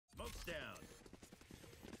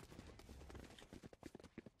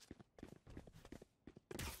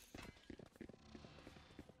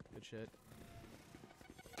Good shit.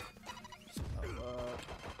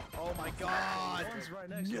 Oh my god! One's right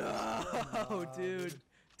next No, dude.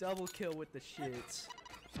 Double kill with the shits.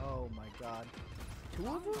 Oh my god. 2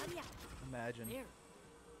 of them? Imagine.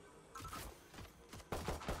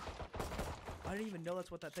 I didn't even know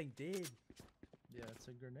that's what that thing did. Yeah, it's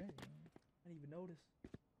a grenade. I didn't even notice.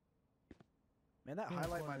 Man, that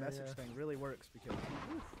highlight my message thing really works because.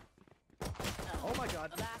 Oof. Oh my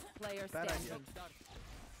god. Last player Bad standing. idea.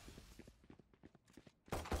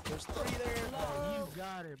 There's 3 there. Oh, you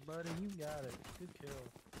got it, buddy. You got it. Good kill.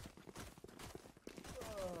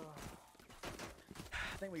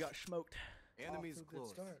 I think we got smoked. Enemies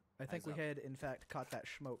close. I think we had, in fact, caught that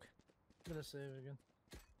smoke. I'm gonna save again.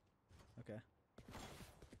 Okay.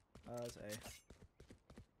 That's A.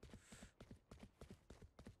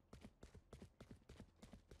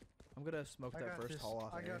 I'm gonna smoke that first hall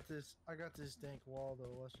off. I got this dank wall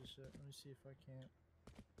though. Watch this shit. Let me see if I can't.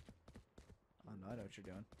 Oh no, I know what you're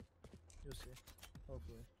doing. You'll see.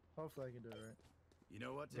 Hopefully. Hopefully I can do it right. You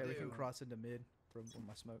know what to Yeah, do. we can cross into mid from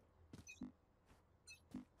my smoke.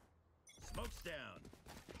 Smoke's down.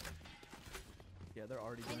 Yeah, they're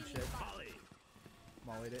already doing shit. Molly.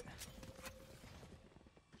 Mollied it.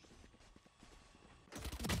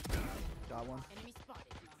 Got one. Enemy spotted.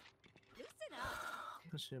 Listen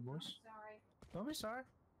up. Good shit, boys. Sorry. Don't be sorry.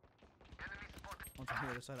 One's on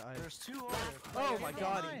the other side of I. There's 2 over there. Oh my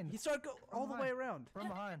god! behind. He started go all the way around. From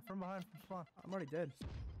behind. From spawn. I'm already dead.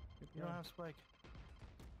 You don't have spike.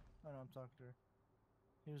 I know, I'm talking to her.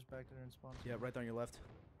 He was back there in spawn. Yeah, right there on your left.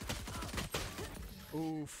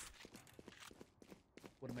 Oof.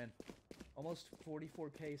 What a man. Almost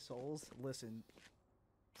 44k souls. Listen,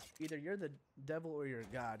 either you're the devil or you're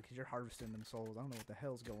God, because you're harvesting them souls. I don't know what the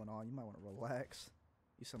hell's going on. You might want to relax.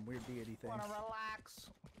 You some weird deity thing. Wanna relax?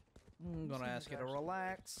 I'm gonna ask you to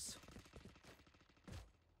relax.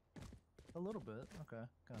 A little bit. Okay.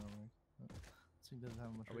 Kind of like. So he doesn't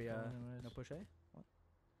have much. Are we, anyways. no push A? What?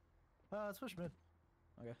 Let's push mid.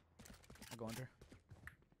 Okay. I'll go under.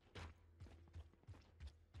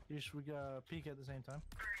 We got peek at the same time.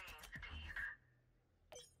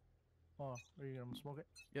 Oh, are you gonna smoke it?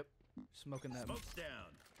 Yep. Smoking that. Smoke's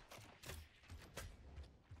down.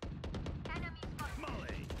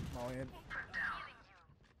 Molly. Molly in.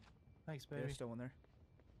 Thanks, They're baby. still in there.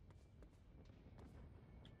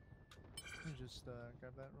 Let me just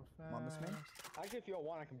grab that real fast. I'm on this man. Actually, if you all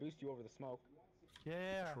want, I can boost you over the smoke.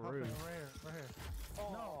 Yeah, hop True. in, right here, right here.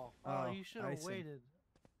 Oh, No. Oh, Oh, you should have icing. waited.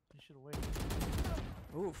 You should have waited.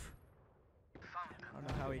 Oof. I don't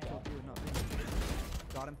know how he killed you and not me.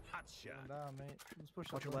 Got him. Hot Calm shot. down, mate. Let's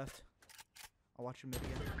push Watch that your left. I'll watch your mid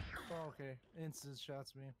again. Oh, okay. Instant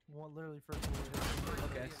shots me. One literally first bullet.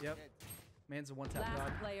 Okay, yep. Man's a one-tap Last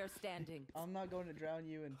god. player standing. I'm not going to drown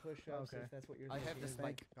you and push ups Okay. if that's what you're I thinking. have the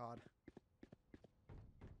Thank spike. God.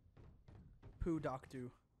 Poo Doctu.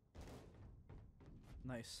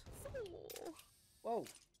 Nice. Whoa.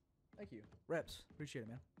 Thank you. Reps. Appreciate it,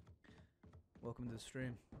 man. Welcome to the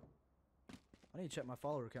stream. I need to check my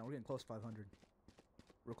follower count. We're getting close to 500.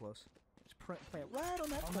 Real close. Just plant right on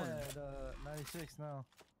that I'm corner. at 96 now.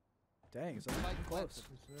 Dang, so I'm close.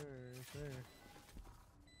 Yes, sir. Yes, sir.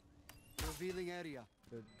 Revealing area.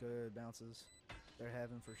 Good bounces. They're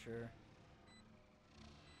heaven for sure.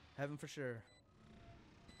 Heaven for sure.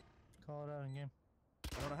 Call it out in game.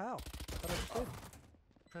 I don't know how. I thought I just did.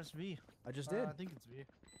 Press V. I just did. I think it's V.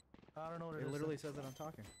 I don't know what it It is. literally says that I'm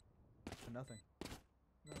talking. To nothing.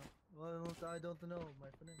 No. Well, I don't know, my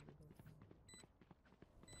friend.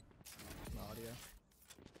 No audio.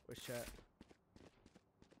 Where's chat?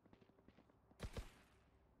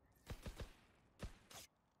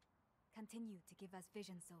 Continue to give us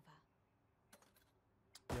vision, Silva.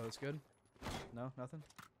 Yo, it's good? No? Nothing?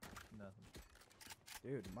 Nothing.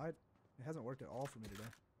 Dude, it hasn't worked at all for me today.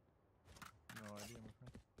 No idea, my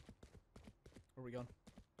friend. Where are we going?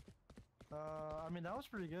 I mean, that was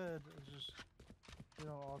pretty good. It's just, you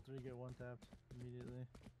know, all 3 get one tapped immediately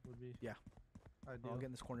would be Yeah. ideal. I'll get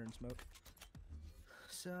in this corner and smoke.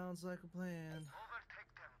 Sounds like a plan.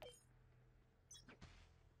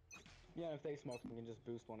 yeah, if they smoke, we can just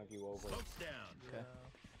boost one of you over. Smoke's down. Okay.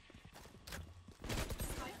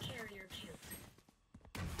 Spike carrier killed.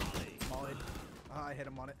 Molly. Ah, I hit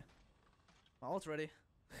him on it. My ult's ready.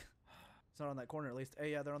 It's not on that corner at least.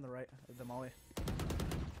 Hey, yeah, they're on the right. The Molly.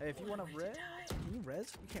 Hey, if you want to res, can you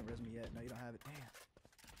res? You can't res me yet. No, you don't have it. Damn.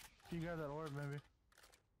 You grab that orb, maybe.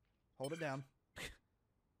 Hold it down.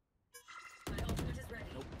 My ultimate is ready.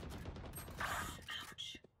 Nope.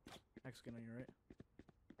 Ouch. Mexican on your right.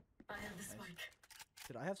 I have the spike.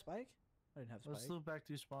 Did I have spike? I didn't have spike. Let's loop back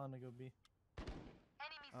to spawn to go B.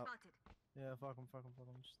 Enemy Oh. spotted. Yeah, fuck him.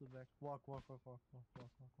 Just look back. Walk.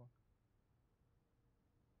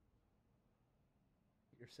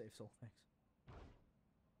 You're safe, soul. Thanks.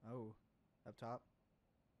 Oh, up top.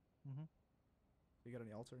 Mhm. You got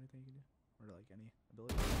any ults or anything you can do? Or like any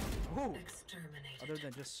ability? Oh! Exterminated. Other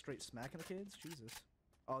than just straight smacking the kids? Jesus.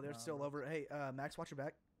 Oh, they're Nah, still bro. over. Hey, Max, watch your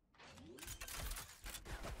back.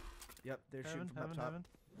 Yep, they're shooting from up top.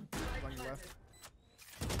 On your left.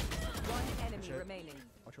 One enemy Shit. remaining.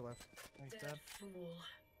 Watch your left. Thanks, Dead Dad. fool.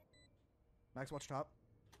 Max, watch top.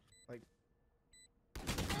 Like.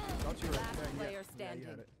 Not to your right. Last Yeah, player yeah, you standing.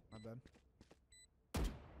 had it. My bad.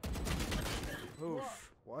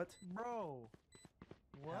 Oof. What? Bro.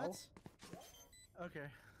 What? Hell? Okay.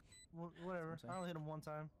 Whatever. That's what I'm saying. I only hit him one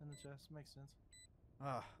time in the chest. Makes sense.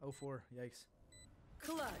 Ah, 0-4. Yikes.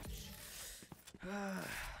 Clutch.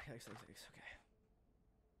 Yikes. Okay. It's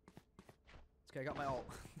okay, I got my ult.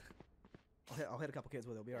 I'll hit a couple kids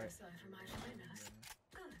with it. It'll be alright. Decipher my shyness.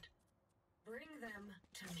 Good. Bring them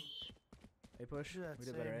to me. Hey, push. Do that We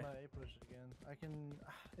did same better, eh? A push again. I can,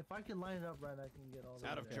 if I can line it up right, I can get all It's the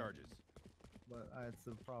out way of down. charges. But it's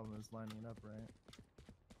the problem is lining it up right.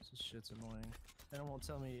 This shit's annoying. And it won't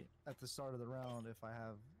tell me at the start of the round if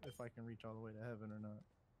I can reach all the way to heaven or not.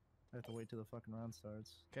 I have to wait till the fucking round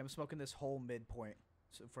starts. Okay, I'm smoking this whole midpoint.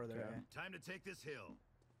 So further, Okay. eh? Time to take this hill.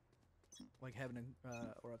 Like heaven and,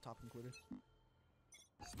 or up top included.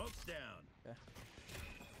 Smoke's down. Yeah.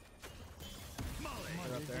 Molly, Come on,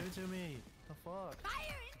 They're up dude, there. give it to me. The fuck?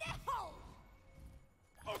 Fire in the hole.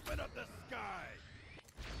 open up the sky.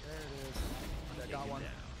 There it is. Okay, Take got it one.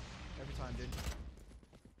 down. Every time, dude.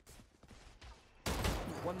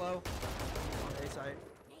 One low. A site.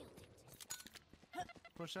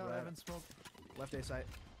 Push out, Right. Evan, smoke. Left A site.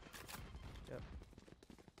 Yep.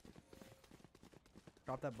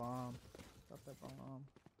 Drop that bomb.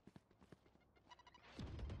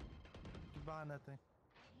 Get behind that thing.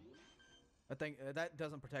 That thing, that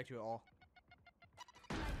doesn't protect you at all.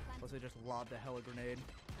 Plus they just lobbed a hella grenade.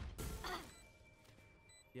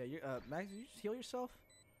 Yeah, you Max, did you just heal yourself?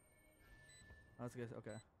 Oh, that's good.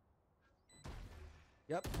 Okay.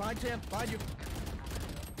 Yep, behind Tim, behind you.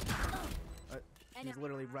 He's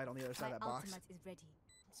literally right on the other side of that box. Ultimate is ready.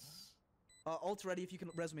 Ult's ready if you can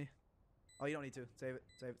res me. Oh, you don't need to. Save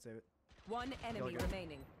it. One enemy go.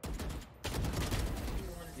 remaining. You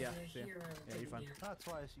wanted Yeah, to be a see ya. hero, Yeah, you're didn't fine. you? Not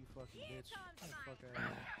twice, you fucking bitch. Get the fuck out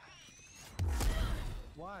of here.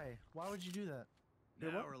 Why? Why would you do that?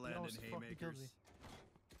 Here, Now what? we're You landing almost fucking killed me. haymakers.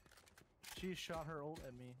 She shot her ult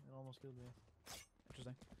at me and almost killed me.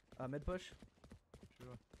 Interesting. Mid push.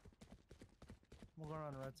 Sure. We'll go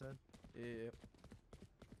around the right side. Yep.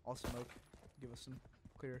 I'll smoke. Give us some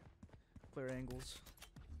clear angles.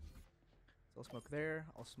 So I'll smoke there.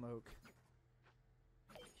 I'll smoke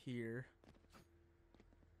here.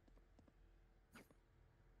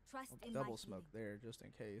 Trust I'll in double my smoke there just in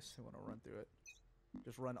case I want to run through it.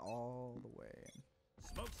 Just run all the way.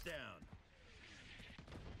 Smoke's down.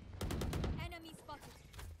 healing. Enemy spotted.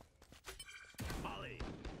 Molly,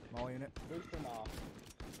 Molly in it. Boost him off.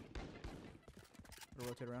 It'll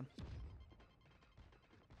rotate around.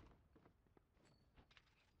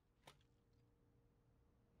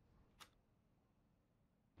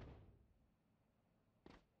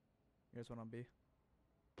 Here's one on B.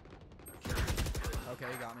 Okay,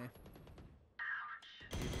 he got me.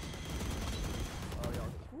 Jesus. Oh, y'all.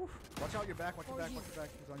 Whew. Watch out your back, watch your back.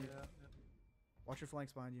 He's on you. Yeah. Watch your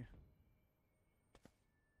flanks behind you.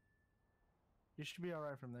 You should be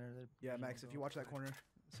alright from there. Yeah, Max, if you watch that corner,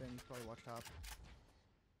 same, you probably watch top.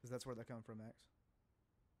 Because that's where they're coming from, Max.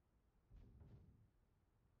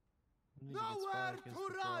 Nowhere to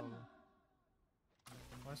run!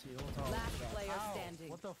 Why is he ult off? Last player Ow, standing.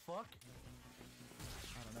 What the fuck?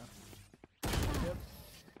 I don't know. Yep.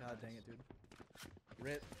 God dang it, dude.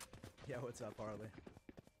 Rip. Yeah, what's up, Harley?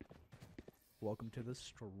 Welcome to the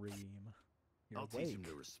stream. You're I'll teach them awake.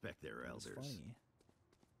 to respect their That was elders. funny.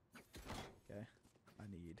 Okay. I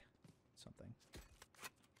need something.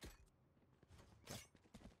 Okay.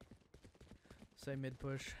 Say mid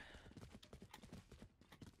push.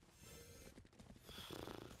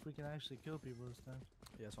 If we can actually kill people this time.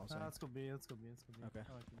 Yeah, that's what I'm Nah, saying. let's go B. Let's go B. Okay.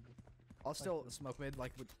 I like it. I'll still that. smoke mid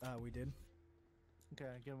like we did. Okay,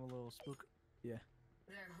 give him a little spook. Yeah.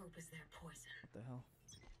 Their hope is their poison. What the hell?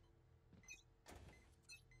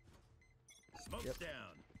 Smoke's Yep.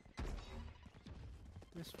 down.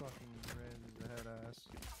 This fucking red is a head ass.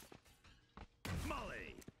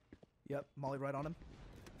 Molly, Yep. Molly right on him.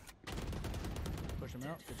 Push him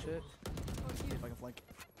out. Good shit. See if I can flank.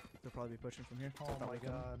 They'll probably be pushing from here. Oh Not my like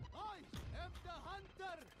him. god.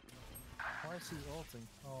 Why is he ulting?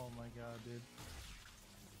 Oh my god, dude.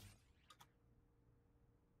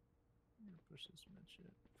 push this mid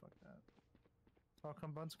shit. Fuck that. Oh,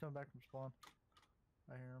 come Bun's coming back from spawn.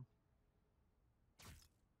 I hear him.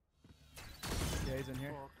 Yeah, he's in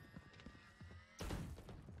here.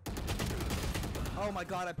 Oh my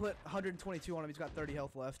god, I put 122 on him. He's got 30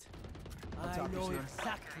 health left. On top, you see him.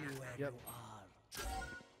 exactly where Yep.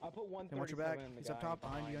 I put Hey, watch your back. 137 in the He's up guy top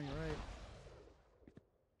behind you on your right.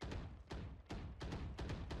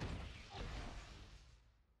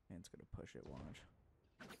 Man's gonna push it, watch.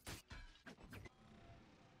 Yeah,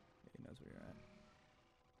 he knows where you're at.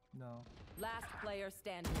 No. Last player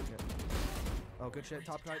standing. Yep. Oh, good shit.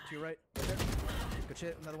 Top right, to your right. Right there. Good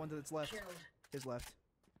shit. Another one to its left. Killed. His left.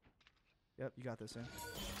 Yep, you got this, Sam.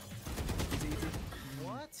 Easy, easy.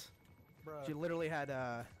 What? Bruh. She literally had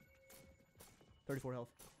 34 health.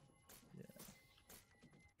 Yeah.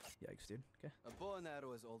 Yikes, dude. Okay. A bow and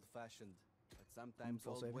arrow is old-fashioned, but sometimes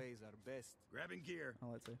full old saving. ways are best. Grabbing gear. Oh,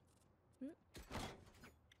 let's see. Okay.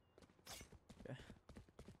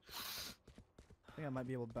 I think I might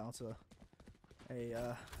be able to bounce a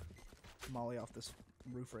molly off this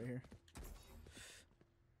roof right here.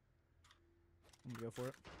 I'm gonna go for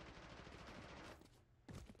it.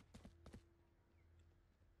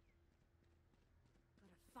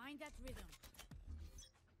 Gotta find that rhythm.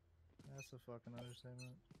 That's a fucking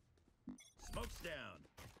understatement. Smoke's down.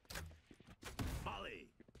 Molly.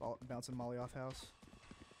 Bouncing molly off house.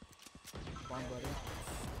 Bomb buddy.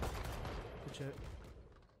 Good shit.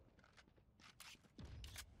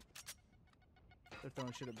 They're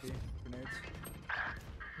throwing shit at B. Grenades.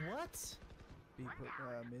 What? B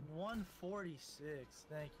put mid. 146.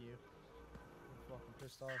 Thank you. I'm fucking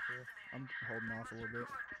pissed off here. I'm holding off a little bit.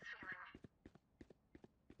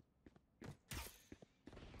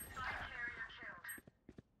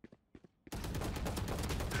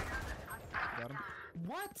 Got him.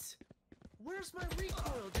 What? Where's my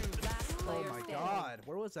recoil, dude? Last Oh player my standing. god,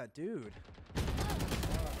 where was that dude?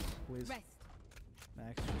 Please, Rest.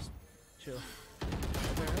 Max, just chill.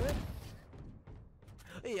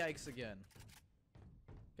 Yikes again.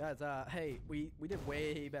 Guys, hey, we did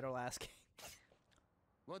way better last game.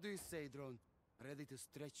 What do you say, drone? Ready to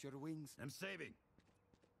stretch your wings? I'm saving.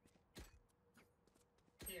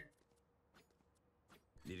 Here.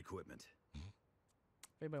 Need equipment. If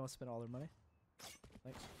anybody wants to spend all their money.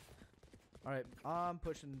 Thanks. Alright, I'm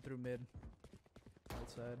pushing through mid.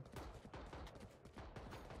 Outside.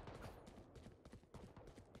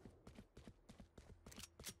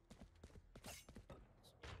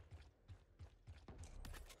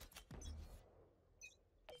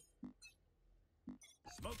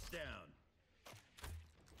 Smoke's down.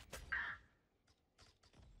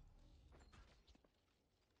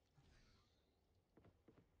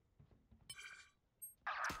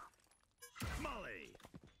 Molly.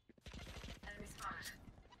 Enemy spotted.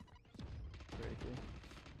 Very cool.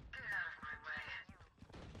 Get out of my way.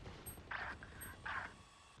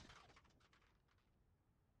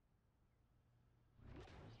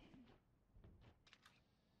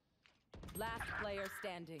 Last player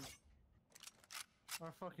standing.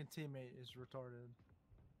 Our fucking teammate is retarded.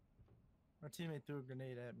 Our teammate threw a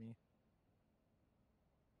grenade at me.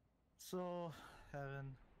 So,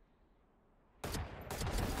 Heaven.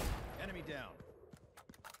 Enemy down.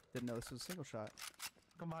 Didn't know this was a single shot.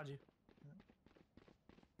 Come on, you.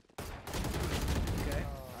 Okay.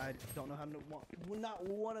 Oh. I don't know how to. Not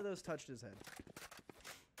one of those touched his head.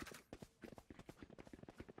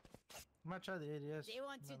 I might try the ADS. They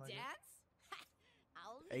want to Might like it. dance?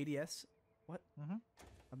 I'll ADS? What? Mhm.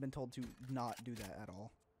 I've been told to not do that at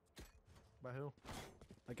all. By who?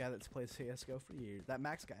 A guy that's played CSGO for years. That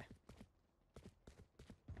Max guy.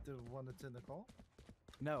 The one that's in the call?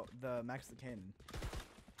 No, the Max the Cannon.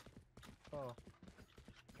 Oh.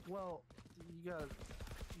 Well, you got.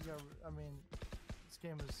 I mean, this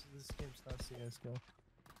game's not CS:GO. You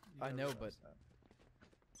I gotta know, realize but- that.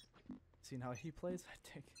 Seeing how he plays, I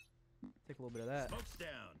take a little bit of that. Smoke's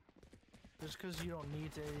down. Just because you don't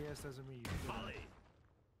need to ADS doesn't mean you should. Molly.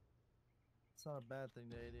 It's not a bad thing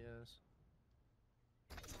to ADS.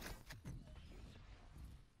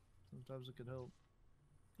 Sometimes it could help.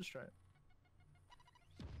 Just try it.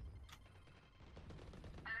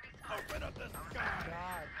 Open up the sky.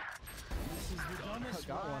 God, this is the dumbest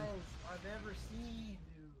Got one. smiles I've ever seen,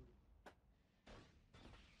 dude.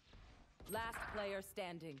 Last player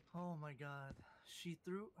standing. Oh my God, she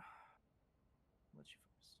threw. Let you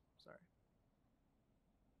focus. Sorry.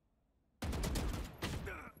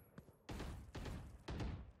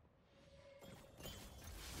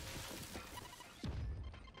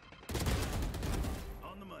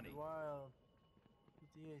 On the money. Wild. Get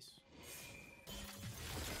the ace.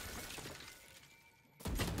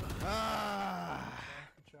 Ah!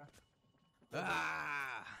 Good try.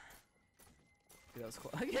 Ah! Dude, that was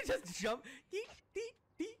close. You just jump. Deep, deep,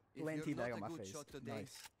 deep. If Land you're teabag not on a my good face. shot today,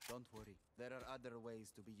 Nice. don't worry. There are other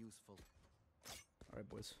ways to be useful. Alright,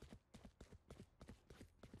 boys.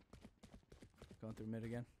 Going through mid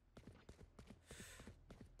again.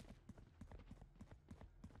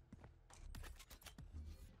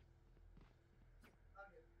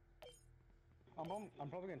 I'm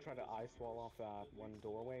probably gonna try to ice wall off that one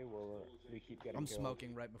doorway where we keep getting I'm killed.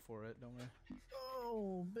 smoking right before it, don't worry.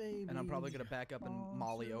 Oh, baby. And I'm probably gonna back up and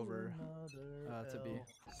molly onto over another to B. L.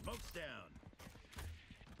 Smoke's down.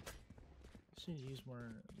 Should use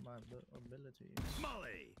more my abilities.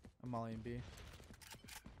 Molly. I'm mollying B.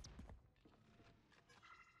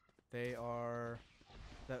 They are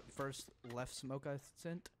that first left smoke I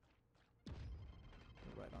sent.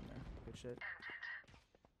 Right on there. Good shit.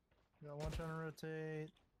 Got one trying to rotate.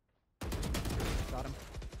 Got him.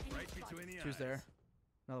 Right between the Two's eyes. there.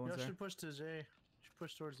 Another one's Y'all there. should push to J. Should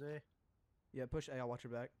push towards A. Yeah, push A. I'll watch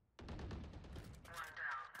your back.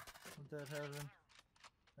 With that heaven.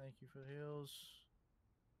 Thank you for the heals.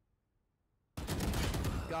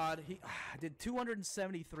 God, he I did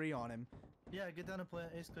 273 on him. Yeah, get down and plant.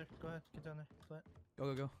 Ace clear. Go ahead. Get down there. Plant. Go,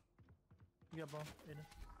 go, go. You got bomb. Aiden.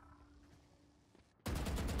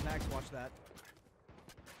 Max, watch that.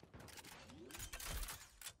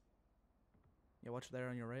 Yeah, watch there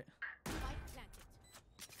on your right. Spike planted.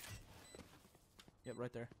 Yep,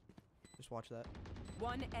 right there. Just watch that.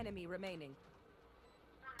 One enemy remaining.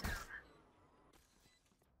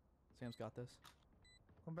 Sam's got this.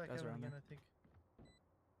 Come back Guys heaven around again, there. I think.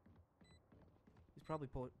 He's probably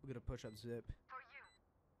gonna push up zip.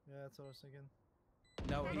 Yeah, that's what I was thinking.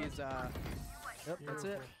 No, he's Yep, that's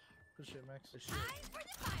it. Beautiful. Good shit, Max. Good shit.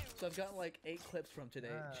 So I've gotten like 8 clips from today.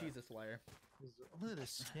 Ah. Jesus, liar. Look at his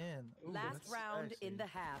skin. Ooh, Last that's round in sexy. the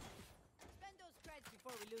half. Spend those creds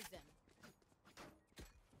before we lose them.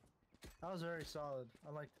 That was very solid.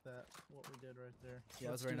 I liked that. What we did right there. Yeah,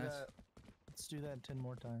 that was Let's very do nice. that. Let's do that 10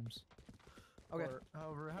 more times. Okay. Or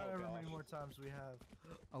however gosh. many more times we have.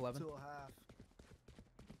 11. Till half.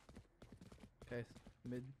 Okay,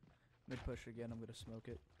 mid push again. I'm gonna smoke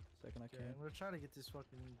it. Second I Okay, can. I'm gonna try to get this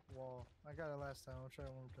fucking wall. I got it last time. I'll try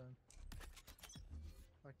it one more time.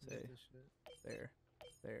 If I can Say. get this shit. There.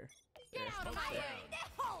 There. Get out of my way!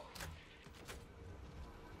 That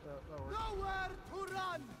worked. Nowhere to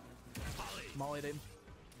run! Mollyed him.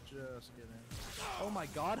 Just kidding. Oh my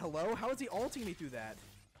god, hello? How is he ulting me through that?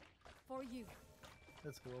 For you.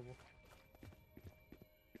 It's global.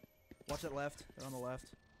 Watch that left. They're on the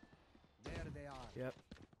left. There they are. Yep.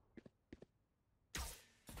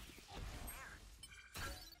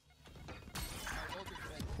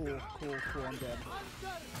 Cool, cool, cool. I'm dead.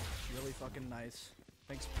 Really fucking nice.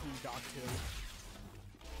 Thanks, Poo Doc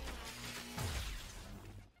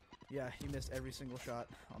 2. Yeah, he missed every single shot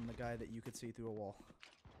on the guy that you could see through a wall.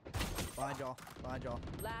 Behind y'all. Behind y'all.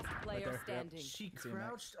 Last player there, yep. standing. She See him, Max.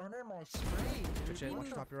 crouched under my spray. Good dude. shit. What Watch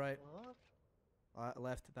the top your right. fuck?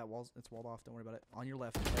 Left. That wall's it's walled off. Don't worry about it. On your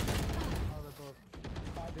left. Oh, they're both.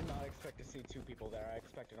 I did not expect to see 2 people there. I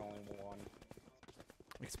expected only 1.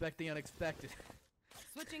 Expect the unexpected.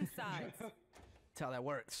 Switching sides. That's how that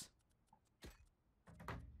works.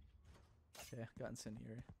 Okay, got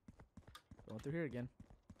incendiary. Going through here again.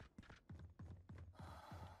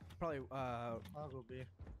 Probably, I'll go B.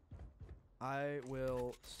 I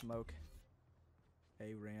will smoke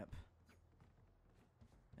a ramp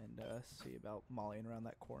and see about mollying around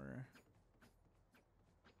that corner.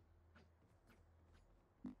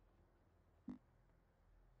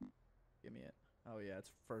 Give me it. Oh yeah,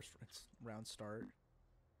 it's it's round start.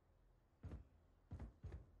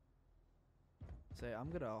 Say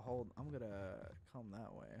I'm gonna come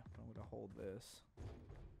that way. I'm gonna hold this.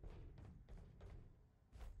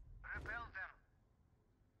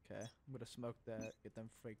 Okay, I'm gonna smoke that, get them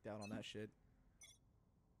freaked out on that shit.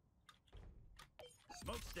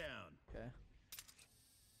 Smoke's down. Okay.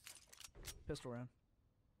 Pistol round.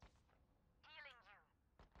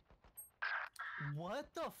 What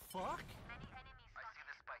the fuck?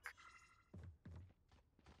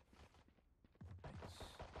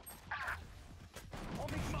 Oh,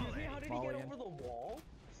 excuse me, how did he Molly get in. over the wall?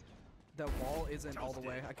 The wall isn't all the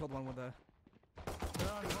way. I killed one with a.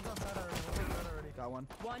 One's outside already. One's outside already. Got one.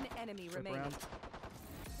 One enemy Flip remaining. around.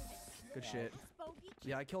 Good shit.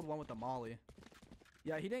 Yeah, I killed one with the molly.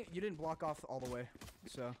 Yeah, you didn't block off all the way.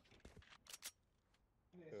 So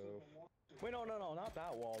Oof. Wait, no, not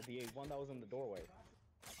that wall. The one that was in the doorway.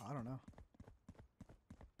 I don't know.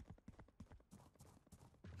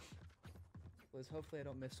 Liz, hopefully I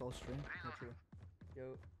don't miss all stream. Yeah, true. Yo,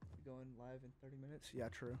 you going live in 30 minutes? Yeah,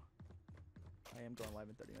 true. I am going live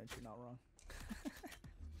in 30 minutes. You're not wrong.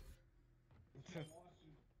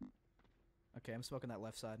 Okay, I'm smoking that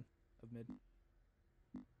left side of mid.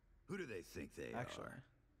 Who do they think they Actually, are?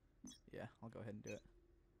 yeah, I'll go ahead and do it.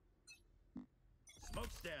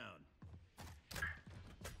 Smoke's down.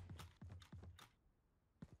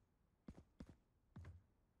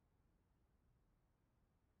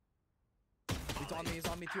 He's on me. He's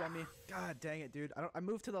on me too. On me. God dang it, dude. I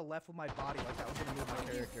moved to the left with my body like that was gonna move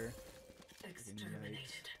my character. Exterminated.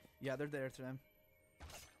 Yeah, they're there to them.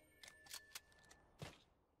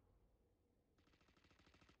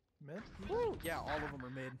 Mid? Woo! Yeah, all of them are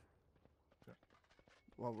mid.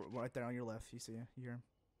 Well, right there on your left. You see? You hear him?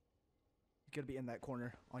 You could be in that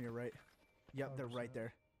corner on your right. Yep, they're right 100%.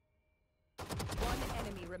 there. One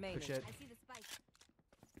enemy remaining. Good shit. I see the spike.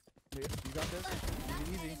 You got this?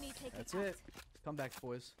 Easy, easy. Enemy taken That's out. it. Come back,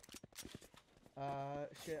 boys.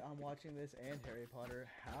 Shit, I'm watching this and Harry Potter.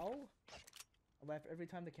 How? I laugh every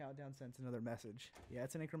time the countdown sends another message. Yeah,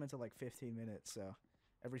 it's an increment of like 15 minutes, so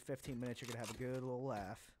every 15 minutes you're gonna have a good little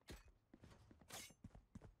laugh.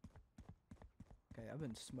 Okay, I've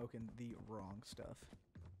been smoking the wrong stuff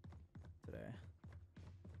today.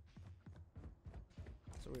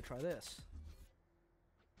 So we try this.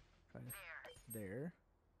 Try there.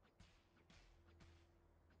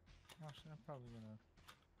 Actually, I'm probably gonna.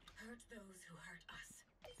 Hurt those who hurt us.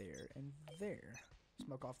 There and there.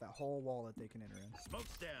 Smoke off that whole wall that they can enter in.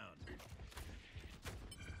 Smoke's down.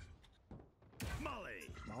 Molly.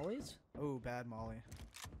 Molly's? Oh, bad Molly.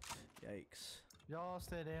 Yikes. Y'all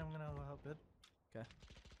stay there. I'm gonna go help it. Okay.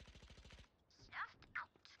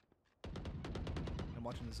 I'm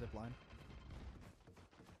watching the zip line.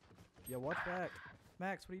 Yeah, watch back.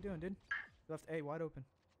 Max, what are you doing, dude? Left A wide open.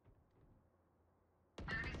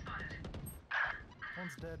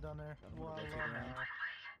 One's dead down there. I'm gonna Wow, rotate wow, around. wow.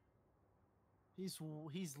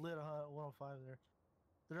 He's lit 105 there.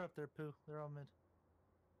 They're up there, Pooh. They're all mid.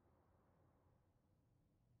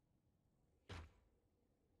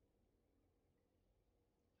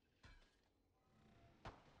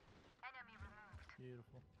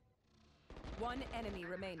 Beautiful. One enemy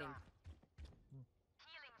remaining.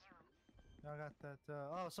 I got that.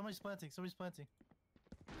 Oh, somebody's planting. Somebody's planting.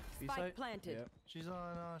 B Spike site? planted. Yep. She's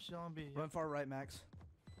on B. Run far right, Max.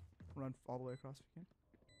 Run all the way across if you can.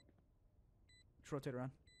 Just rotate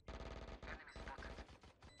around.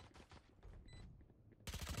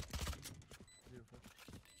 Beautiful.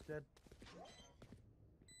 Dead.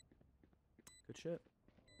 Good shit.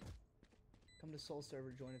 Come to Soul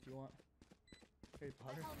Server join if you want. Harry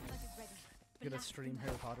Potter. Gonna stream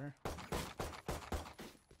Harry Potter.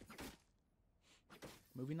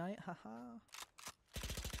 Movie night? Haha.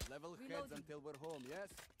 Level heads Reloading. until we're home, yes?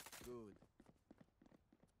 Good.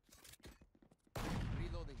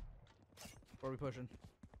 Reloading. Where are we pushing?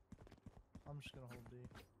 I'm just gonna hold D.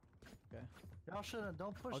 Okay. Y'all shouldn't.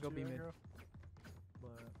 Don't push. I'll go too B mid. aggro. But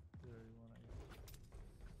do whatever you want, I guess.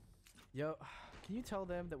 Yo, can you tell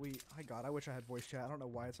them that we... My god, I wish I had voice chat. I don't know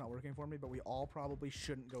why it's not working for me, but we all probably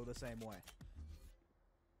shouldn't go the same way.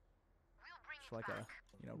 Just like a,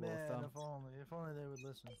 you know, rule of Man, thumb. if only they would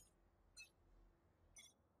listen.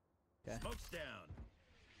 Okay. Smoke's down.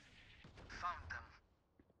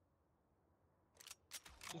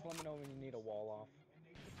 Just let me know when you need a wall off.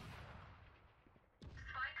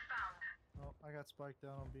 Oh, I got spiked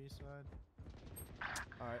down on B side.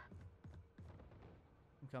 Alright.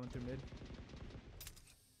 I'm coming through mid.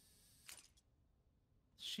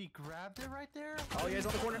 She grabbed it right there? Oh, yeah, he's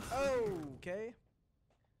on the corner. Oh, okay.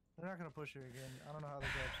 They're not gonna push her again. I don't know how they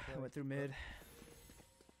grab I spike. went through mid.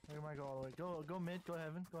 They might go all the way. Go mid, go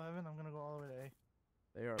heaven, go heaven. I'm gonna go all the way to A.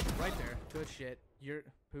 They are right there. Good shit. You're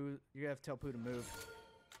gonna have to tell Pooh to move.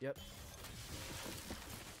 Yep.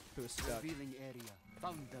 Pooh is stuck. Revealing area.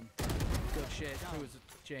 Found them. Good shit. Pooh is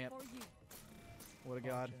a champ. For you. What a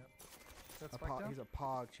god. Champ. That's A spike down? he's a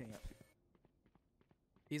pog champ.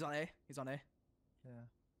 He's on A. He's on A. Yeah.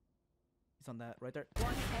 He's on that right there.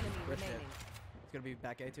 One enemy Good shit. remaining. He's gonna be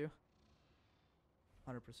back A too.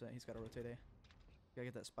 100%. He's gotta rotate A. Gotta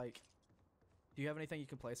get that spike. Do you have anything you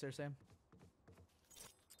can place there, Sam?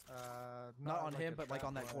 Not on like him, a but like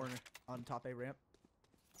on trap that wire. corner, on top A ramp,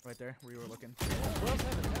 right there where you were looking. Well,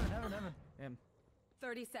 heaven. Him.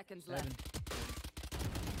 30 seconds left. Evan.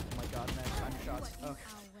 Oh my god, Max, time your shots. Oh,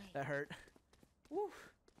 that hurt. Woo.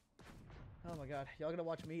 Oh my god, y'all gonna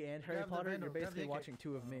watch me and Harry Grab the Potter? Vandal, You're grab basically the watching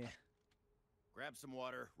two of me. Grab some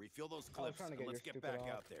water, refill those I was clips, trying to and get let's your get stupid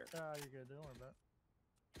back off. out there. Ah, you're good. Don't worry about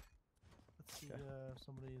it. Let's see Okay. if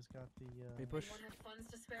somebody's got the Hey, push. Anyone have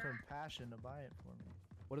funds to spare? compassion to buy it for me.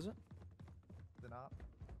 What is it? Then op.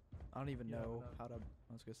 I don't even You have know enough. how to.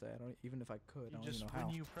 I was gonna say I don't even if I could. I You don't just even know how.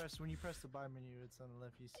 when you press the buy menu, it's on the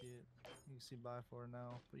left. You see it. You can see buy for it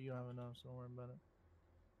now, but you don't have enough, so don't worry about it.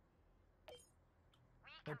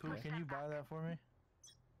 Hey Pooh, Okay. can you buy that for me?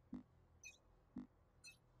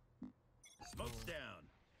 Smoke's down.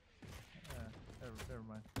 Never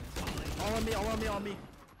mind. All on me! All on me! All on me!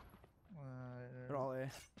 They're all A.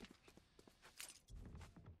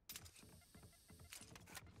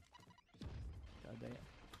 God dang it!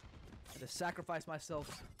 I had to sacrifice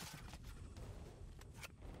myself.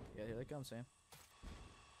 Yeah, here they come, Sam.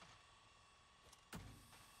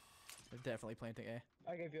 They're definitely planting A.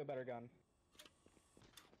 I gave you a better gun.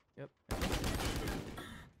 Yep.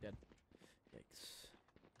 Dead. Yikes.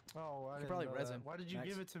 Oh, I could didn't probably know res that. him, Why did you Max.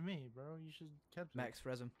 give it to me, bro? You should kept it. Max,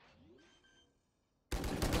 res him.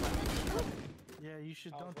 Yeah, you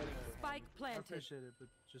should I was don't. waiting for- Spike I planted. appreciate it, but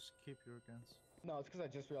just keep your guns. No, it's because I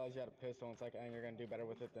just realized you had a pistol. And it's like, and you're gonna do better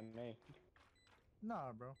with it than me.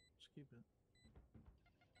 Nah, bro. Just keep it.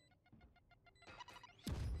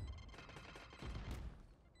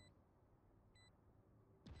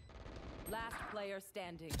 Last player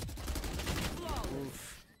standing. Flawless.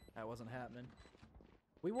 Oof. That wasn't happening.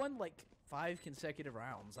 We won like 5 consecutive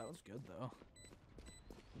rounds. That was good though.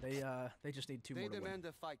 They just need 2 They more to win. demand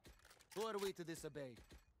a fight. Who are we to disobey?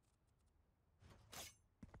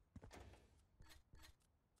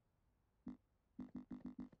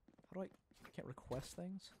 How do I can't request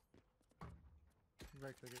things?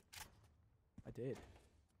 Right click it. I did.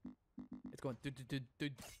 It's going dude.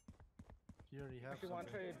 You already have If you want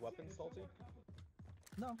to something. trade weapons, Salty?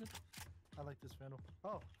 No, I'm good. I like this vandal.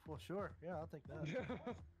 Oh, well, sure. Yeah, I'll take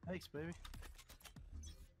that. Thanks, baby.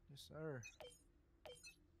 Yes, sir.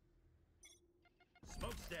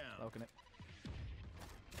 Smoke's down. Smoking it.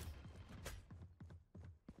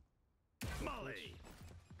 Molly.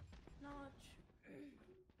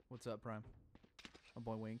 What's up, Prime? My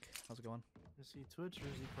boy Wink. How's it going? Is he Twitch or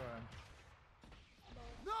is he Prime?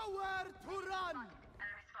 Nowhere to run!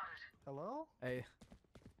 Hello? Hey.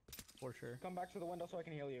 For sure. Come back to the window so I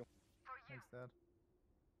can heal you. Thanks, Dad.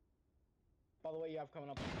 By the way, you have coming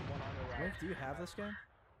up one on your right. Wink, do you have this game?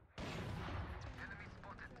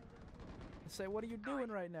 Say, what are you doing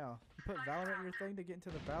right now? You put Valorant in your thing to get into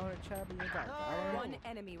the Valorant chat, but you ain't got Valorant? One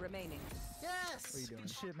enemy remaining. Yes! What are you doing?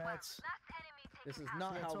 Good shit, Max. This is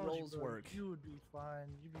not See, I how told you, roles bro, work. You would be fine.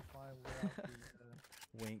 You'd be fine without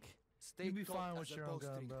the, Wink. Stay You'd be taut fine as with a your own gun,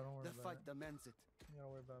 bowstring. bro. Don't worry The about fight it. demands it. You don't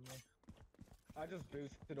worry about me. I just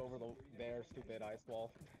boosted over their stupid ice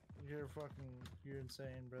wall. You're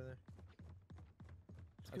insane, brother.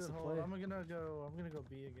 It's That's good. the Hold on. play. I'm gonna go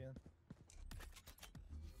B again.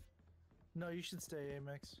 No, you should stay A,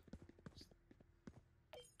 Max.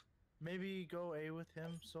 Maybe go A with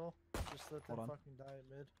him, Soul. Just let them Hold on. fucking die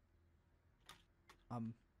at mid.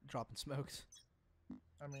 I'm dropping smokes.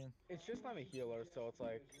 I mean, It's just I'm a healer, so it's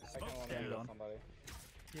like I kind of want to Damn, heal gone. somebody.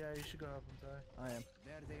 yeah, you should go help him die. I am.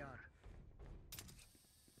 There they are.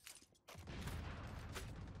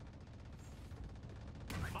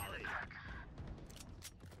 Molly.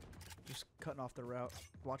 Just cutting off the route.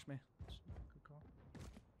 Watch me. Good call.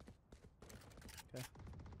 Okay.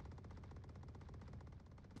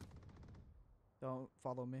 Don't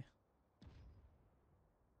follow me.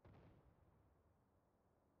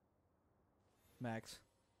 Max.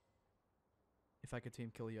 If I could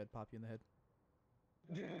team kill you, I'd pop you in the head.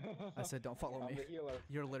 I said don't follow I'm me. the healer.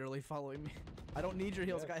 You're literally following me. I don't need your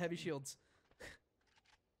heals. I got heavy shields.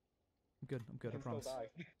 I'm good. I'm good. I Can still promise. die.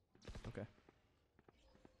 Okay.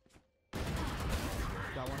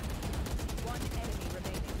 Got one. One enemy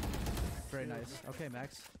remaining. Very nice. Okay,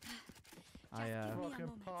 Max. I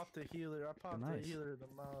Fucking popped the healer. I popped Nice. the healer in the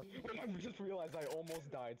mouth. I just realized I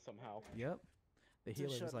almost died somehow. Yep. The healer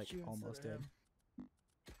Just was shot like you instead almost of dead. him.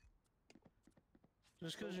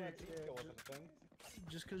 Just So because your glad team kill wasn't a thing.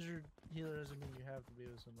 healer doesn't mean you have to be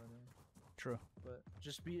with somebody. True. But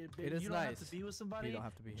just be. It is you don't have nice, to be with But somebody. you don't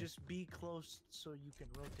have to be here. Just be close so you can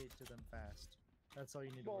rotate to them fast. That's all you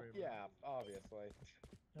need to Well, worry about. yeah, obviously.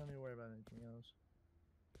 You don't need to worry about anything else.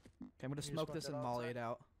 Okay, I'm gonna You just smoke want this that and outside? molly it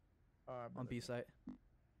out Alright, on B site.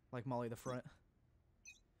 Like molly the front.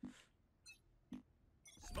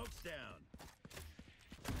 Smoke's down.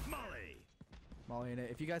 Molly. Molly in it.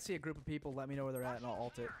 If you guys see a group of people, let me know where they're at and I'll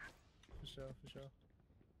ult it. For sure, for sure.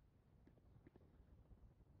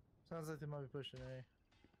 Sounds like they might be pushing A.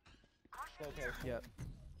 Okay. Yep.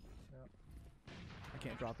 Yep. I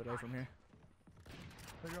can't drop it A from here.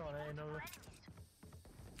 They're going A, Nova.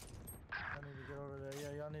 I need to get over there.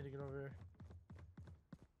 Yeah, y'all need to get over here.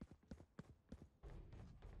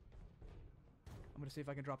 I'm gonna see if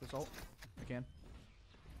I can drop this ult. I can.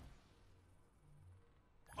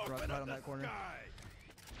 Open right up on the that corner. sky.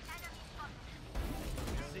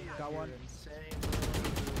 Got one. You're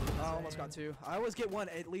insane. I almost got two. I always get one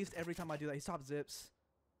at least every time I do that. He stops zips.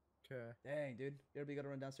 Okay. Dang, dude. You ever be able to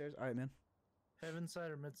run downstairs? All right, man. Heaven side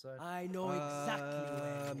or mid side? I know exactly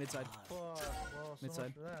where you mid-side. are. Fuck. Well, so Mid-side.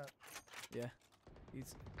 much for that. Yeah.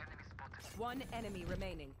 He's. One enemy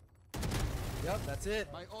remaining. Yep, that's it.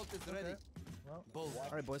 My ult is ready. Well, Both.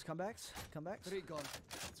 All right, boys, comebacks. Comebacks. 3 gone.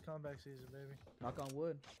 it's comeback season, baby. Knock on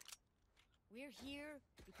wood. We're here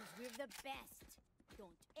because we're the best. Don't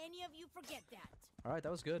any of you forget that. All right,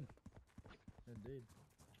 that was good. Indeed.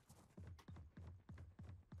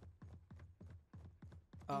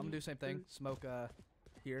 I'm gonna do the same thing. Smoke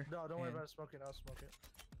here. No, don't worry and- about smoking. I'll smoke it.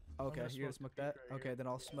 Okay, gonna you're gonna smoke smoke the that. peak right Okay, here. then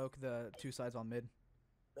I'll smoke the two sides on mid.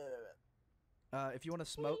 If you want to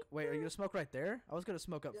smoke, wait, are you gonna smoke right there? I was gonna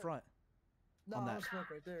smoke up Yeah. front. No, On I'm that. gonna smoke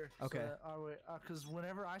right there. Okay. Because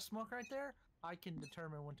whenever I smoke right there, I can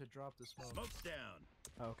determine when to drop the smoke. Smoke's down.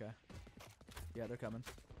 Oh, okay. Yeah, they're coming.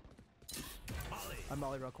 Molly. I'm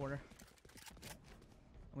Molly around corner.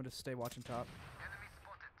 I'm gonna stay watching top.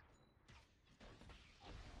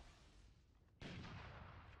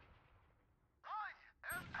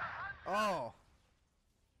 Oh,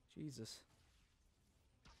 Jesus.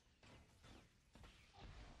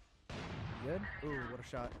 You good? Ooh, what a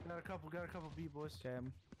shot. Got a couple B boys. Okay,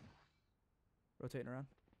 I'm rotating around.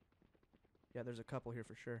 Yeah, there's a couple here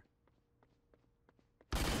for sure.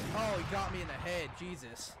 Oh, he got me in the head.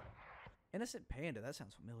 Jesus. Innocent Panda. That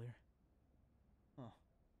sounds familiar. Huh.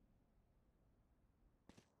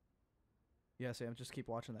 Yeah, Sam, just keep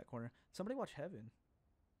watching that corner. Somebody watch Heaven.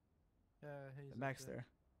 Yeah, he's Max up there.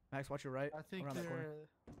 Max, watch your right. I think around they're. that corner.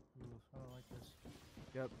 Oof, I don't like this.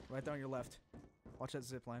 Yep, right there on your left. Watch that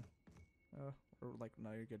zip line. Or like,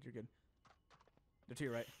 no, you're good. You're good. They're to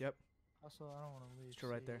your right. Yep. Also, I don't want to leave. It's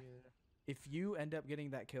right C there. either. If you end up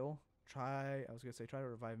getting that kill, try. I was gonna say try to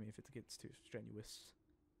revive me if it gets too strenuous,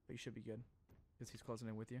 but you should be good because he's closing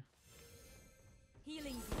in with you.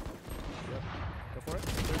 Healing. Yep. Go for it.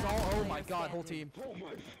 There's all. Oh my God, whole team. Oh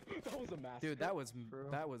my, that was a massive. Dude, that was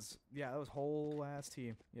yeah, that was whole ass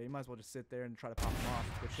team. Yeah, you might as well just sit there and try to pop him off.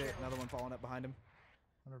 Good shit. Another one falling up behind him.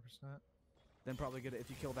 100%. Then probably get it if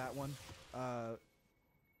you kill that one. Okay.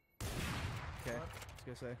 What? I was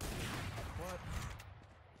gonna say. What?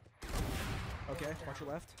 Okay. Watch your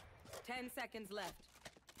left. 10 seconds left.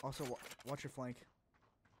 Also, watch your flank.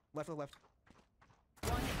 Left. One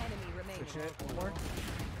enemy remaining. Good shit. One more.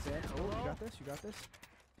 Sam. Oh, you got this. You got this.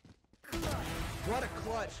 What a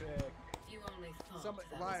clutch. You only thought Somebody,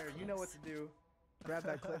 that was liar, you know what close. to do. Grab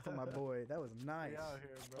that clip from my boy. That was nice. We out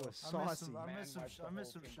here, bro. That was I missed saucy. some, I Man missed some, wiped the I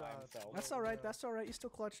missed whole some team by shots. himself. That's all right. That's all right. You still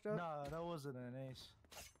clutched up. Nah, that wasn't an ace.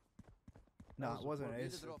 No, That it was a wasn't poor an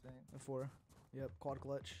beat ace. to drop. Before. Yep, quad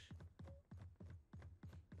clutch.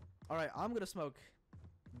 All right, I'm gonna smoke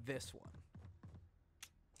this one.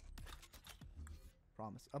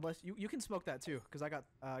 Promise. Unless you can smoke that too, cause I got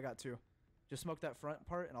two. Just smoke that front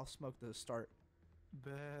part, and I'll smoke the start.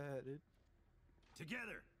 Bet it.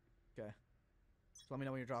 Together. Okay. So let me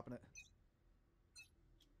know when you're dropping it.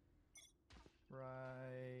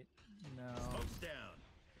 Right now. Smoke's down.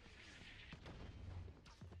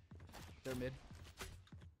 They're mid.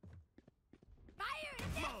 Fire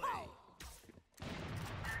in the Molly. hole!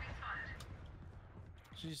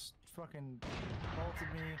 She's fucking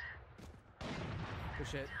ulted me. Good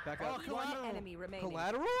shit. Back Oh, up. One collateral. enemy remaining.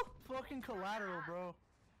 Collateral? Fucking collateral, bro.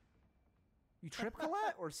 You trip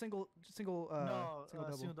collat or single No, single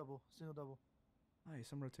double? single double. Single double.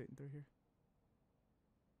 Nice. I'm rotating through here.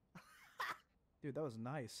 Dude, that was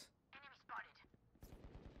nice.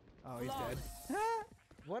 Oh, he's dead.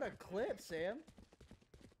 What a clip, Sam.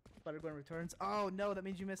 Spider-Gwen returns. Oh, no, that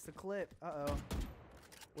means you missed the clip. Uh-oh.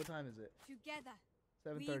 What time is it? Together,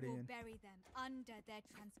 7:30 we will in. bury them under their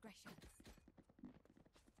transgressions.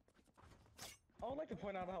 I would like to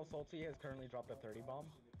point out how Salty has currently dropped a 30 bomb.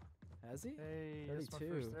 Has he? Hey, that's my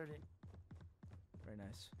 32. first 30. Very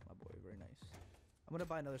nice. My boy, very nice. I'm gonna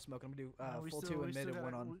buy another smoke. I'm gonna do We full still- 2 we and mid still and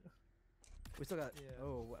one got- on. We still got. Yeah.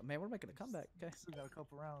 Oh man, we're making a comeback. Okay. Still got a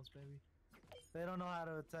couple rounds, baby. They don't know how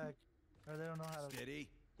to attack, or they don't know how to. Steady.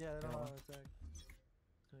 Yeah, they don't know Yeah. how to attack.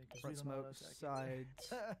 Okay, 'cause Front we don't know smoke, how to attack either.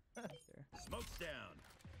 sides. There. Smoke's down.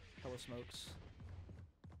 Hella smokes.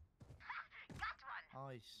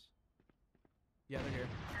 Nice. Yeah, they're here.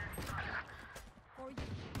 For you.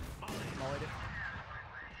 Mollied it.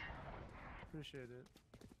 Appreciate it.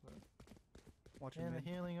 Watching And the mid.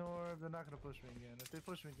 healing orb, they're not gonna push me again. If they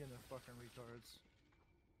push me again, they're fucking retards.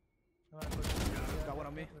 They might push me again. Got one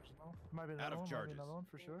on me. Might be Out another of one. Might charges. be another one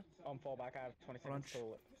for sure. Fall back. I have 20 seconds Crunch.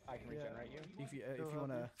 so I can Yeah. regenerate you. If you Go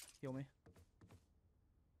wanna help heal me.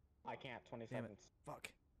 I can't. 20 Damn it. seconds. Fuck.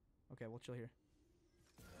 Okay, we'll chill here.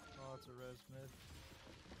 Oh, it's a res mid.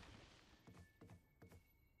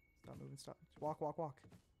 Stop moving. Stop. Just walk, walk, walk.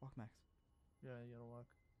 Walk, Max. Yeah, you gotta walk.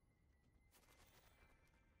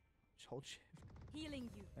 Just hold shift. Healing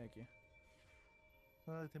you. Thank you.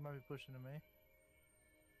 I think they might be pushing to me.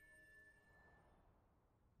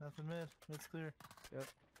 Nothing mid. Mid's clear. Yep.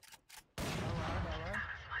 Alright.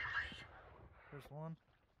 There's one.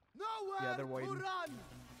 Nowhere Yeah, they're waiting. to run!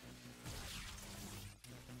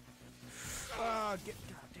 Ah, get.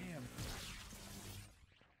 God damn.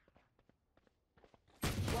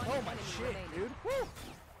 One Oh my enemy shit, remaining. dude. Woo!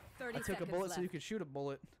 30 I took a seconds bullet left. so you could shoot a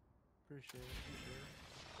bullet. Appreciate it.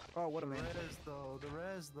 Oh, what a The man. res though. The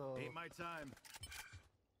res though. Ain't my time.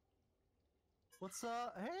 What's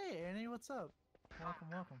up? Hey, Annie. What's up? Welcome,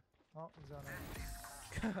 welcome. Oh, he's on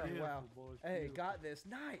it. Wow. Boys, Hey, beautiful. got this.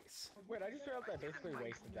 Nice. Wait, I just realized I basically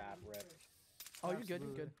wasted that rip. Oh, you're good.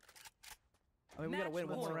 You're good. I mean, we gotta Match win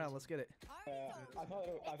one more point. round. Let's get it. I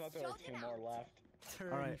thought there were 2 more left.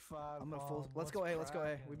 35 I'm gonna full. bomb. Let's go A. Let's go A.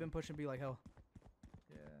 cracking? We've been pushing B like hell.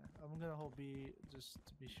 Yeah, I'm gonna hold B just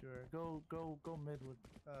to be sure. Go mid with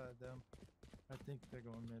them. I think they're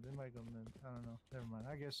going mid. They might go mid. I don't know. Never mind.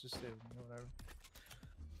 I guess just stay with me. Whatever.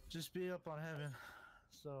 Just be up on heaven.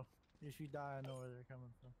 So if you die, I know where they're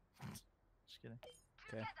coming from. Just kidding.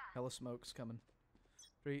 Okay. Hella smokes coming.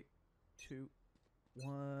 3, 2,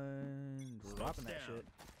 1. Dropping that down. shit.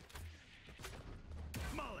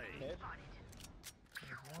 Molly! Hit.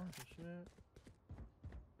 There's one for shit.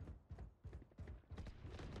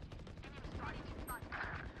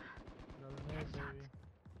 Another mid, baby.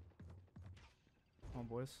 Come on,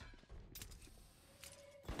 boys.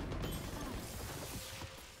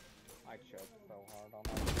 I choked so hard on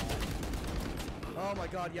that shot. Oh my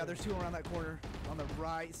god, yeah, there's 2 around that corner. On the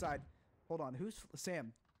right side. Hold on, who's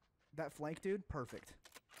Sam? That flank dude? Perfect.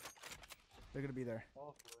 They're gonna be there.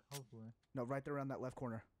 Hopefully. No, right there around that left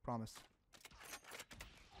corner. Promise.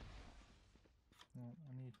 Yeah,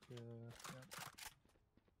 I need to.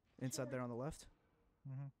 Yeah. Inside there on the left.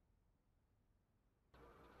 Mm-hmm.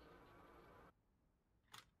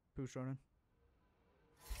 Push running.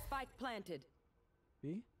 Spike planted.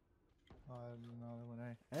 B? Oh, I didn't know they went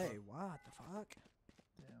A. Hey, what the fuck?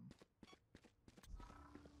 Damn.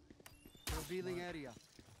 Revealing area.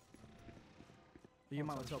 You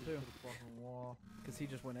might want to tell too. Fucking wall. Because he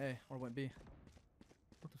just went A or went B.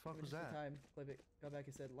 What the fuck was that? Time. Clip got back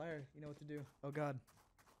and said, liar, you know what to do. Oh god.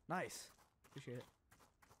 Nice. Appreciate it.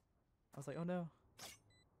 I was like, oh no.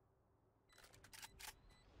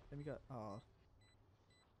 Then we got, oh.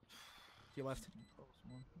 To your left. Close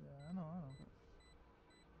one. Yeah, I know.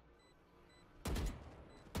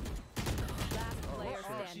 Last player Oh,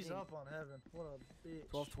 standing. she's up on heaven. What a bitch.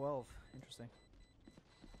 12-12. Interesting.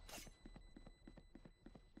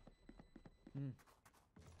 Hmm.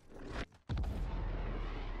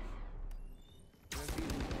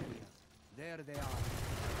 Revealing area. There they are.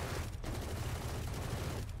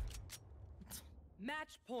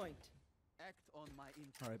 Match point. Act on my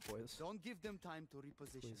input. Alright, boys. Don't give them time to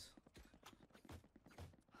reposition. Please.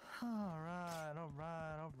 Alright. I'm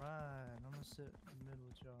gonna sit in the middle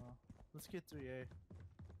with y'all. Let's get 3A.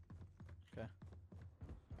 Okay.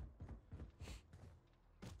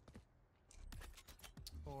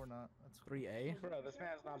 Or not. That's cool. 3A? Bro, this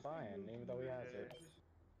man's not buying, even though he has it.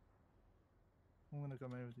 I'm gonna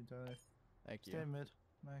come in with you, Tyler. Thank you. Stay mid,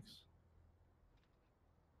 Max.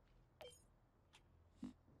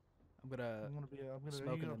 I'm gonna I'm gonna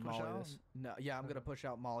smoke you and gonna then push molly out? this. No, yeah, I'm gonna Okay. push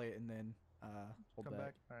out molly it and then hold Come back.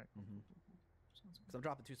 back. Alright. Mhm. Sounds good. Because I'm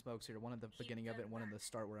dropping 2 smokes here. One at the beginning of it and one in the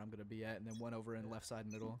start where I'm gonna be at, and then one over in left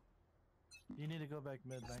side middle. You need to go back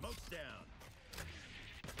mid, Max. Smoke's down.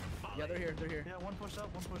 Yeah, they're here. They're here. Yeah, one push up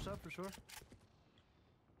for sure.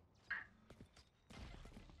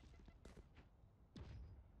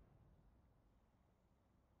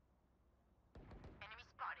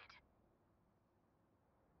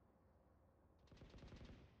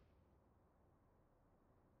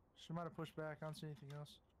 She might have pushed back. I don't see anything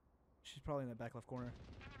else. She's probably in the back left corner.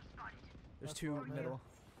 There's That's 2 one there. middle.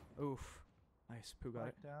 Oof. Nice. Pooh got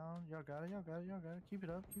it. Back down. Y'all got it. Keep it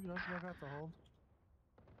up. Y'all got the hold.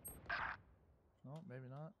 No, maybe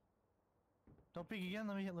not. Don't peek again.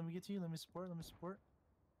 Let me get to you. Let me support.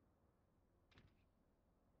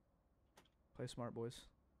 Play smart, boys.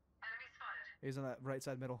 He's on that right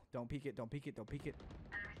side middle. Don't peek it. Good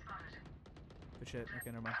shit.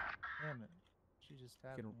 Okay, never mind. Damn it. She just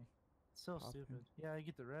tapped Get me. So pop him. stupid. Yeah, you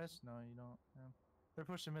get the rest. No, you don't. Yeah. They're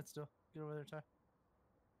pushing mid still. Get over there, Ty.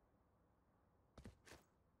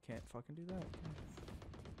 Can't fucking do that.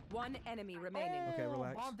 One enemy remaining. Okay,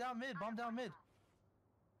 relax. Bomb down mid.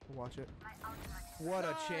 Watch it. What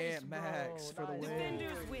a champ, Max, for the nice. win.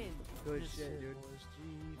 Defenders win. Good Good shit, dude. boys. G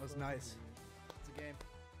That was fucking nice. G. It's a game.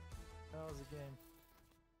 That was a game.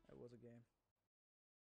 That was a game.